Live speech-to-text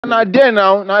Now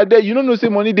there, you don't know say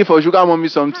money dey for sugar mommy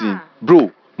something,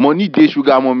 bro. Money dey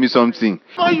sugar mommy something.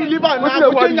 Why you leave her now? I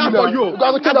go change am for you.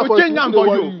 I go change am for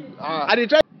you. I dey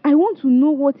try. I want to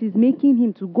know what is making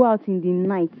him to go out in the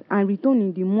night and return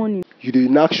in the morning. You dey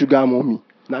knack sugar mommy.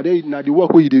 Now the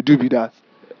work wey you dey do be that.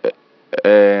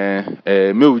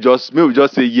 May we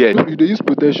just say yes. You dey use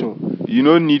protection. You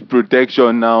no need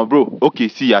protection now, bro. Okay,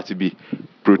 see as it be.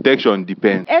 Protection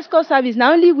depends. Escort service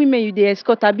na only women you dey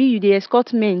escort, abi you dey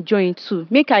escort men join too.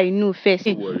 Make I know first.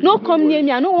 No come near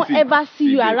me. I no wan ever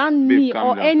see you around me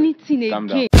or anything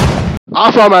again.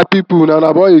 How far my people now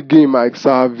na boy again Mike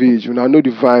Savage. Una know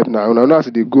the vibe now. Una know as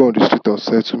they go on the street of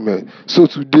settlement. So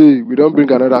today we don't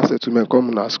bring another settlement come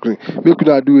on our screen. Make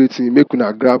una do it, make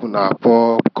una grab una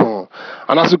popcorn.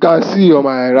 And as you can see on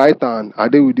my right hand, I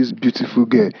dey with this beautiful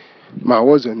girl. Ma,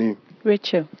 what's your name?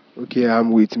 Rachel. Okay,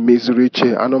 I'm with Miss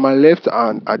Rachel. And on my left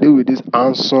hand, I deal with this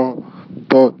handsome,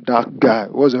 tall, dark guy.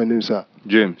 What's your name, sir?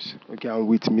 James. Okay, I'm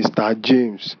with Mr.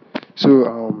 James.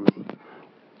 So,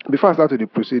 before I start with the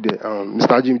procedure,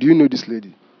 Mr. James, do you know this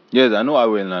lady? Yes, I know her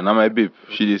well now. Now my babe,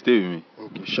 she dey stay with me.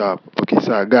 Okay, sharp. Okay,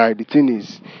 sir, guy, the thing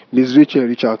is, Miss Rachel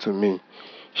reached out to me.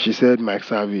 She said, Mike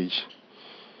Savage,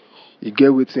 you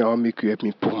get wetin I want make you help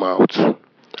me pull out.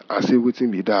 I say wetin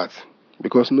be that?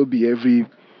 Because no be every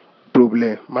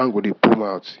problem man go dey pull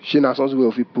out. She na something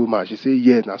wey fit pull out. She say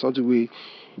yes, na something wey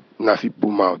na fit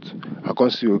pull out. I come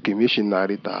say okay, make she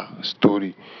narrate her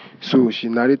story. So she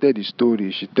narrated the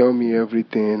story. She tell me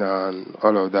everything and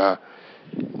all of that.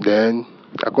 Then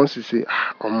I come say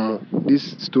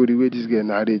this story wey this girl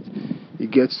narrate, e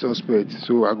get suspect.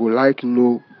 So I go like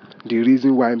know the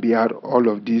reason why behind all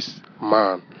of this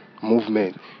man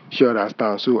movement. She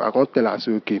understand. So I can't tell her,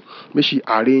 say, okay, make she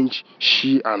arrange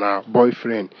she and her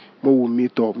boyfriend. More will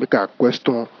meet up, make her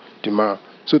question the man.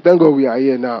 So thank God we are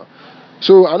here now.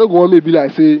 So I don't go on maybe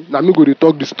like say, now me go to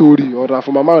talk the story, or that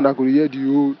for my man I go hear the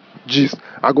whole gist.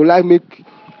 I go like make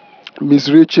Miss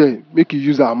Rachel make you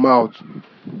use her mouth,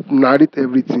 narrate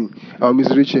everything.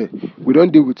 Miss Rachel, we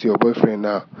don't deal with your boyfriend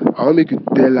now. I want make you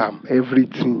tell him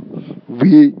everything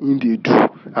way in they do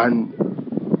and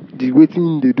the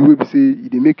waiting they do, we say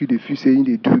they make you the feel saying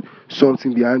they do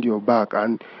something behind your back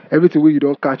and everything where you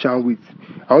don't catch on with.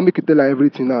 I want make you tell her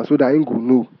everything now so that I ain't go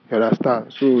know. You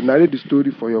understand? So narrate the story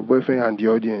for your boyfriend and the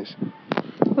audience.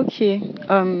 Okay.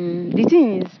 The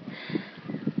thing is,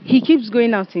 he keeps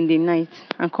going out in the night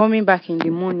and coming back in the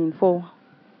morning for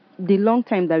the long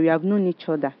time that we have known each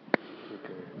other.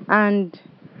 Okay. And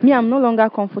me, I'm no longer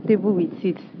comfortable with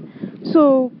it.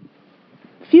 So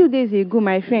few days ago,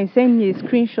 my friend sent me a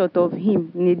screenshot of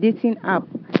him in a dating app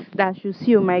that I should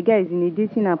see, oh, my guy is in a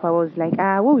dating app. I was like,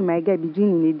 what will my guy be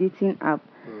doing in a dating app?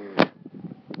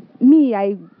 Me,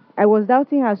 I was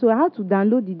doubting her, so I had to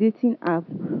download the dating app,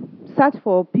 search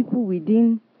for people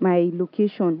within my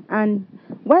location. And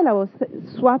while I was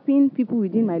swapping people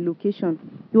within my location,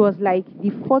 it was like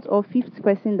the fourth or fifth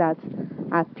person that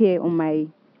appeared on my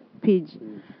page.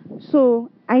 So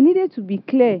I needed to be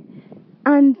clear.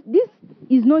 And this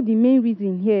is not the main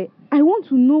reason here. I want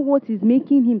to know what is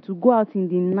making him to go out in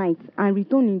the night and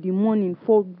return in the morning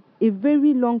for a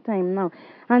very long time now.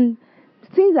 And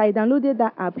since I downloaded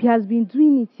that app, he has been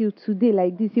doing it till today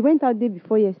like this. He went out there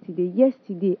before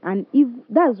yesterday, and if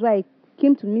that's why I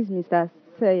came to meet Mr.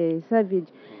 Savage.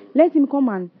 Let him come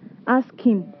and ask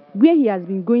him where he has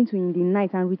been going to in the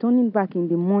night and returning back in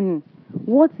the morning.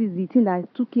 What is the thing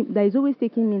that took him, that is always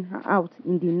taking him out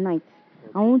in the night?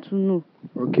 I want to know.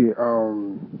 Okay,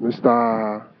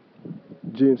 Mr.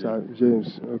 James.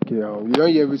 Okay, you don't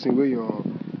hear everything where your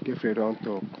girlfriend don't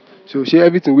talk. So share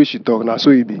everything where she talk now. So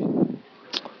it be.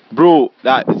 Bro,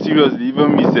 that seriously,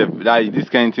 even me self, that this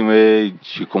kind of thing where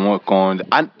she come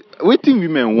and waiting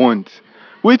women want.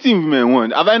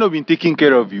 Have I not been taking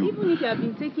care of you? Even if you have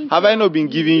been taking have I not been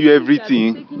giving you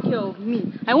everything? Taking care of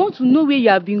me. I want to know where you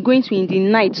have been going to in the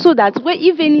night, so that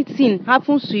if anything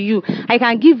happens to you, I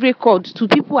can give records to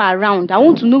people around. I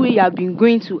want to know where you have been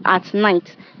going to at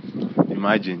night.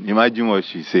 Imagine what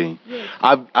she's saying. Yes.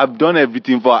 I've done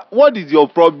everything for her. What is your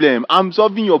problem? I'm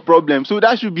solving your problem, so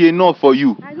that should be enough for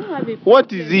you. I don't have a problem.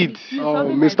 What is it?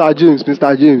 Mr.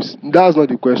 James, that's not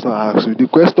the question I asked you. The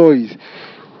question is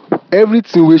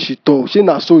everything where she talk, she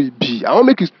not so it be. I want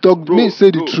make you talk, bro, me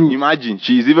say the truth. Imagine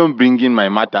she's even bringing my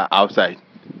matter outside.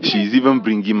 She's even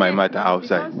bringing my matter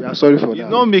outside. We are sorry for that.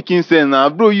 It's not making sense now,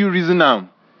 bro. You reason am.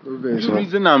 No verse you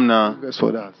reason am now. No verse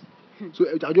for that. So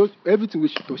I just everything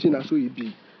which she talk, she not so it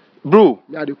be. bro.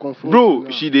 Me I dey confront you Bro, now.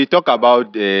 she they talk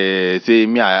about say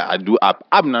me I do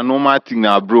app na normal thing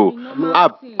now, bro.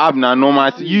 App na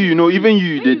normal thing. You know even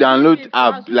you they download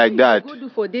app like that. Go do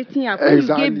for dating app. When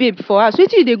Exactly. you get babe for us,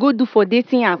 wetin you dey go do for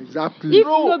dating app? Exactly. If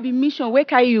no be mission, where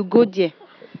carry you go there?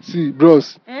 See,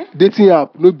 bros, Eh? dating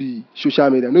app no be social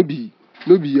media, no be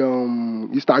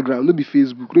Instagram, no be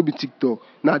Facebook, no be TikTok.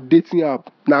 Na dating app.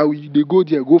 Now you dey go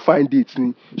there, go find dates.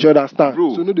 You understand?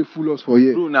 Bro. So no dey fool us for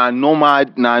here. Bro, na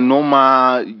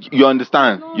normal. You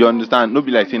understand? You understand? No be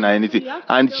like saying anything.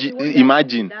 And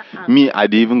imagine me, I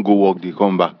dey even go work, they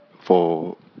come back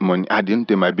for money. I didn't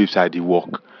tell my babes I dey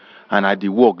work, and I dey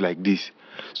work like this.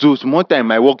 So small time,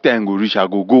 my work time go reach, I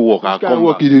go work, I Which kind come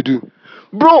work back. you dey do?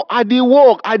 Bro, I dey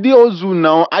work, I dey hustle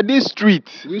now, I dey street,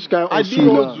 Which kind I dey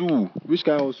hustle now? hustle. Which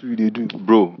kind hustle you dey do?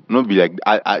 Bro, no be like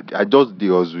I just dey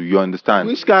hustle. You understand?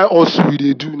 Which kind hustle you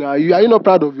dey do now? Are you not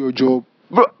proud of your job?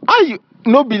 Bro, how you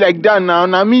no be like that now?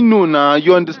 Now me know now.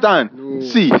 You understand? No.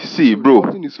 See, bro.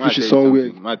 Something is Ma tell fishy you somewhere.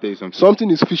 something, ma tell you something.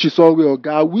 Something is fishy somewhere,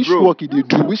 oga. Which Bro. work you dey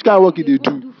do? Which kind work you dey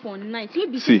do?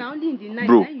 See,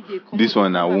 bro, this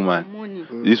one a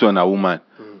woman. This one a woman.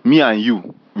 Me and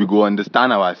you, we go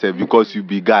understand ourselves because you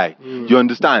be guy. You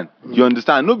understand? You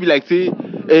understand? No be like say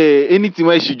anything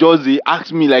where she just dey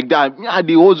ask me like that. Me I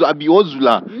dey hustle, I be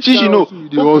hustler. She know. hustle you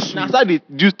dey hustle? Na so they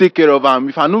just take care of am.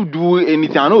 If I no do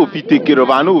anything, I no go fit take care of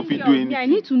am. I no go fit do I anything.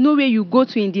 need to know where you go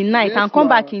to in the night Yes, and come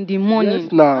na. back in the morning.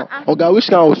 Yes, now, oga, which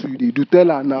kind hustle you dey do? Tell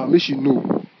her now, make she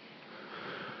know.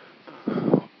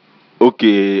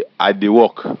 Okay, I dey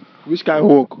work. Which kind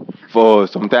work? For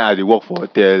sometimes I dey work for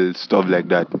hotel stuff like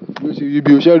that. You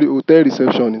be hotel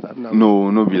receptionist now.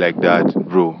 No be like that,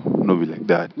 bro. No be like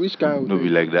that. Which kind? No be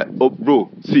like that. Oh, bro,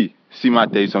 see, ma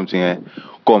tell you something.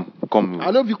 Come. I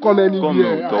know if you come anywhere.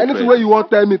 now, talk Anything first. where you want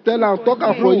tell me, tell am, talk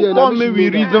am for here. Come, make we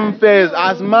reason first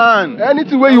as man.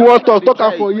 Anything where you want talk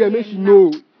am for here, make she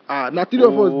know. Na three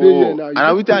of us dey here now. And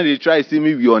every time they try say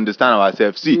make we understand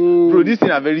ourselves. See, bro, this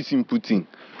thing a very simple thing.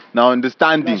 Now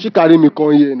understanding. She carry me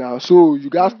come here now, so you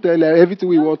guys tell her everything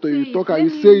we want to you talk and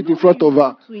you say it in front of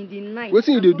her.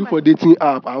 Wetin you dey do for dating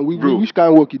app and Bro. which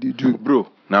kind work you dey do? Bro,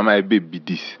 now my babe be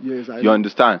this. Yes, I You know.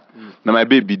 understand? Now my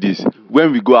babe be this.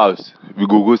 When we go house, we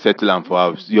go settle am for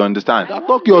house. You understand? Now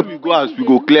talk your. When we go house, we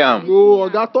go clear am. No,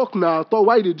 oga, talk now. Talk.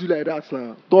 Why you dey do like that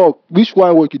now? Talk. Which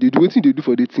one work you dey do? Wetin you dey do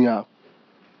for dating app?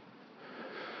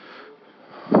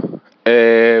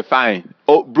 Fine.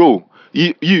 Oh, bro,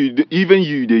 you even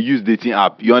you they use dating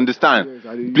app. You understand? Yes,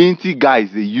 I dey use. Plenty guys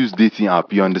they use dating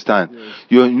app. You understand? Yes.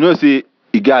 You know say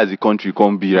a guy as a country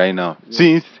can't be right now.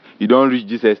 Since you don't reach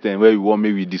this extent where we want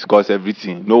maybe discuss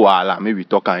everything. No wahala, maybe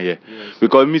talk and here. Yes.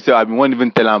 Because me say I been won't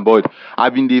even tell am, but I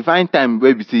been dey find time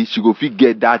where we say she go fit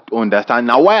get that understand.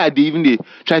 Now why are they even they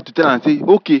try to tell and say,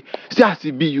 okay, see as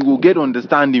it be, you go get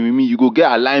understanding with me, you go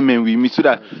get alignment with me, so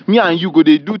that me and you go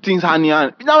they do things hand in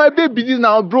hand. Now my baby this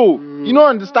now, bro. You don't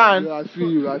understand. Yeah, I feel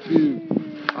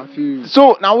you.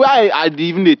 So now why I dey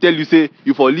even they tell you say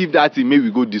you for leave that thing, maybe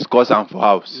we go discuss am for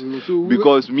house. So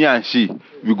Because me and she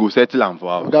we go settle am for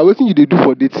house. oga, wetin you dey do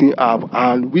for dating app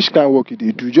and which kind work you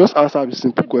dey do? Just answer the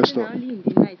simple question.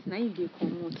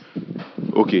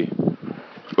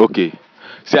 Okay.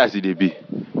 See as it dey be.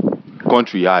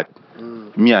 Country hard.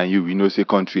 Me and you, we know say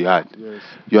country hard. Yes.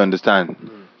 You understand?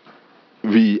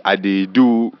 I dey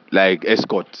do like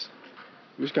escort.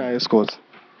 Which kind escort?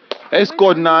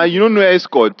 Escort now, you don't know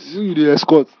escort. Who you dey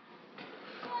escort?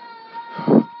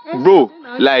 Bro,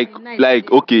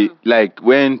 like okay, like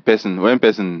when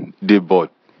person dey bored,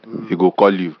 he go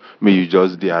call you, may you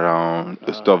just dey around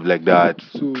stuff like that.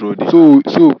 throw the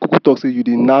So kuku talk say you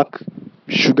dey knack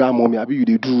sugar mommy, abi you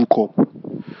dey do hookup?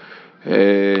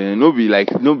 no be like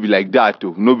that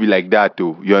oh. No be like that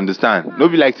oh. You understand? No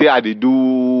be like say I dey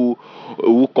do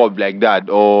hook up like that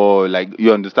or like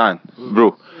you understand,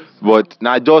 bro. But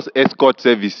now just escort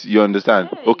service, you understand?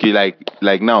 Okay,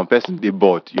 like now person dey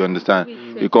bored, you understand?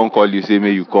 He can't call you say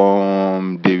may you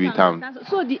come dey with am.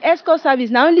 So the escort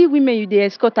service, now only women you dey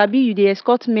escort, abi you dey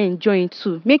escort men join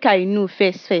too. Make I know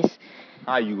first.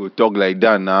 How you go talk like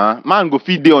that now? Man go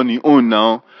fit dey on him own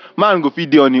now. Man go fit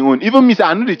dey on him own. Even me say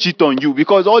I no dey cheat on you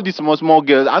because all these small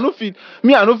girls, I no fit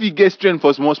get strength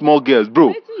for small girls,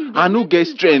 bro. I no get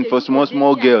strength for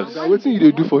small girls. Na wetin you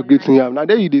dey do for dating app? Na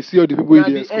there you dey see all the people you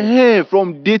dey escort.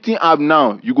 From dating app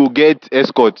now, you go get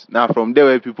escort. Now from there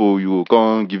where people you go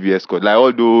come give you escort. Like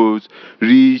all those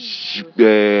rich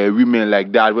women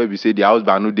like that where we say their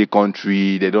husband no dey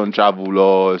country, they don't travel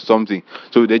or something.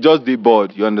 So they just dey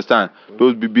bored, you understand?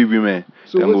 Those big women.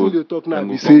 So dem wetin go- you dey talk now dem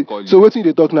be go say come call you. wetin you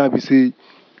dey talk now be say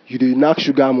you dey knack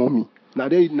sugar mommy. Na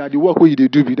the work wey you dey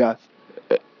do be that.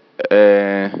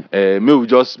 May we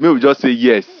just say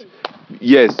yes.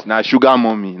 Yes, na sugar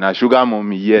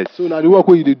mommy, yes. So now the work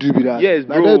wey you dey do be that. Yes,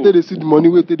 Now bro. they see the money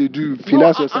wey they do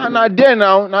finance yourself. Now there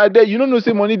now there. You don't know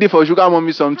say money dey for sugar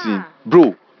mommy something,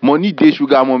 bro. Money dey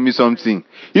sugar mommy something.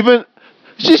 Even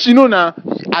she know now.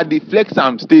 I dey flex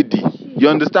am steady. You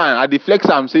understand? I dey flex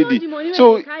am steady.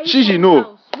 So she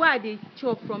know. Why they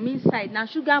chop from inside? Now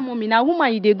sugar mommy. Now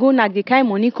woman you dey go knack the kind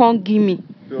money can't give me.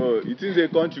 So it is a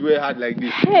country where hard like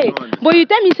this. Hey, but you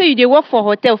tell me say you dey work for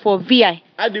hotel for VI.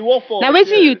 I dey work for. Now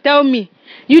wetin you tell me?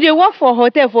 You dey work for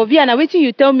hotel for VI. Now wetin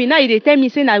you tell me? Now you dey tell me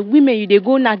say na women you dey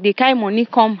go knack the kind money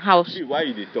come house. See, why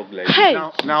you dey talk like Hey.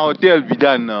 this? Now hotel be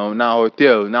that now. Now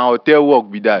hotel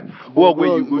work be that. Work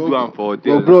where you go do am for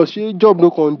hotel. But bro, she job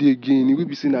no come dey again. You will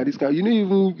be saying that this kind. You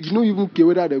no even care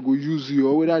whether they go use you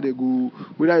or whether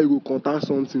you go contact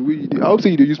something. Where you dey. I hope say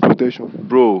you dey use protection.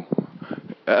 Bro.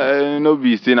 No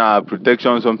be saying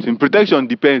protection something. Protection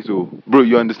depends, oh, bro.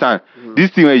 You understand?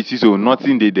 This thing where you see so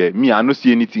nothing dey there. Me, I no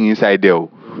see anything inside there. Oh.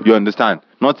 You understand?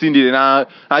 Nothing dey there. Now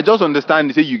I just understand.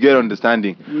 They say you get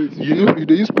understanding. Wait, you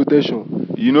dey use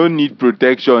protection. You don't need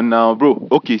protection now, bro.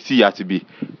 Okay, see how to be.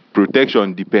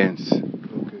 Protection depends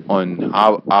on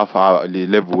how far the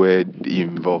level where they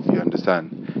involve. You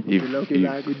understand? Like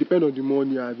it depends on the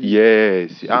money.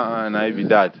 Yes, now be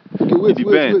that. Okay,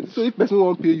 wait. So if person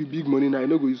won't pay you big money now, you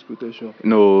no go use protection.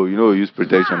 No, you know use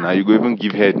protection now. You go even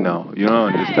give head now. You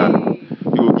don't understand.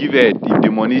 You will give head if the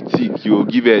money thick. You will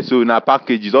give head. So now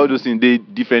packages, all those things they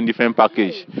different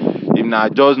package. If now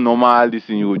just normal this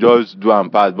thing, you will just do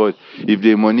and pass. But if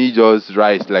the money just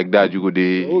rise like that, you go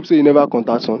I hope say you never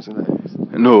contact something like this.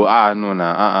 No, no,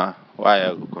 nah, Why I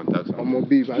go contact someone? I'm a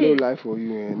babe, I don't lie for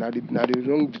you. Now the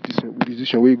wrong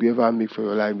decision where you ever make for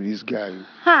your life with this guy.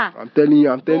 Ha. I'm telling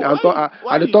you, I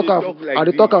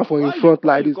talk am for in front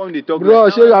like this. Bro,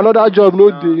 like show you another job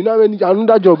no day. You know when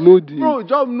another job no day. Bro,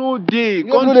 job no day. You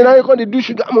know now you can't do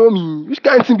sugar mommy. Which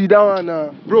kind of thing be that one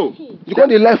now? Bro, you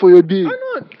can't lie for your day. I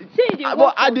know.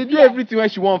 But I dey do everything when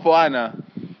she want for her now.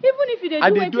 Even if you dey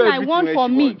do wetin I want for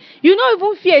me, you no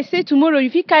even fear say tomorrow you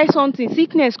fit carry something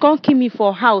sickness come kill me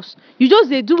for house. You just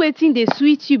dey do wetin dey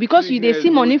sweet you because you dey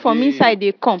see money from inside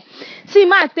dey come. See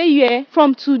ma I tell you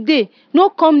from today no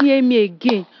come near me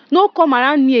again. No come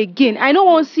around me again. I no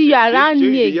wan see you around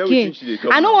me again.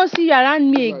 I no wan see you around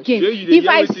me again. If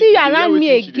I see you around me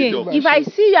again, if I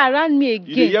see you around me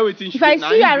again, if I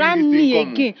see you around me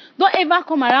again, don't ever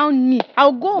come around me.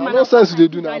 I'll go home and no sense you dey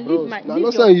do now, bro. Now no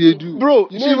sense you dey do. Bro,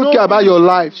 you don't even care about your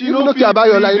life. You don't care about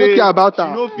your life. You don't care about her.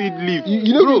 You no fit live.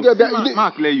 You don't care about.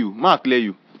 Mark clear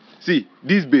you. See,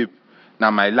 this babe. Now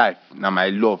my life, now my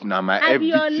love, now my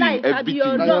everything,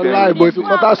 everything. Now your life, but if you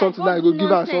contact something, now you go give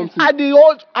her something. I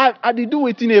dey do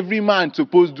wetin every man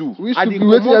suppose do. I dey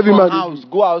go every man house,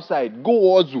 go outside,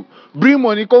 go hustle, bring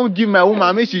money, come give my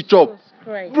woman, make she chop.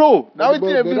 Bro, now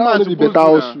wetin every man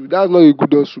suppose do. That's not a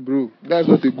good hustle, bro. That's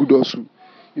not a good hustle.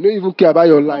 You don't even care about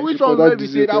your life. Which one wey be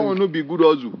say that one no be good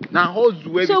hustle? Now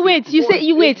hustle. So wait,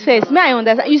 you wait first. May I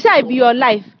understand? You say I be your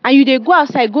life, and you dey go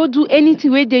outside, go do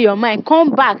anything wey dey your mind.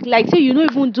 Come back, like say you no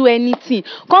even do anything.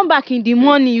 Come back in the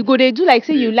morning, you go dey do like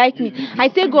say you like me. I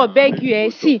take God beg you,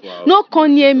 see, no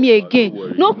come near me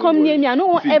again. No come near me. I no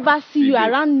wan ever see you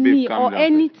around me or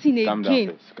anything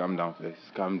again. Calm down first.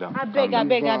 Calm down. I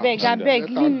beg.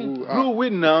 Leave me. Bro,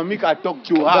 wait now. Make I talk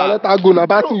to her. Let her go. Now,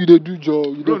 bad thing you dey do, Joe.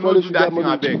 You dey follow sugar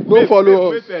mommy. No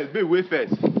follow us. Wait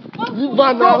first. Leave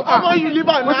her now. Come on, you leave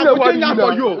her now. I go change am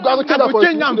for you. I go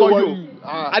change am for you.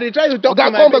 I dey try to talk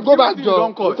to my babe. Go back,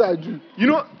 Joe.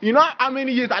 You know how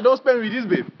many years I don't spend with this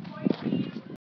babe?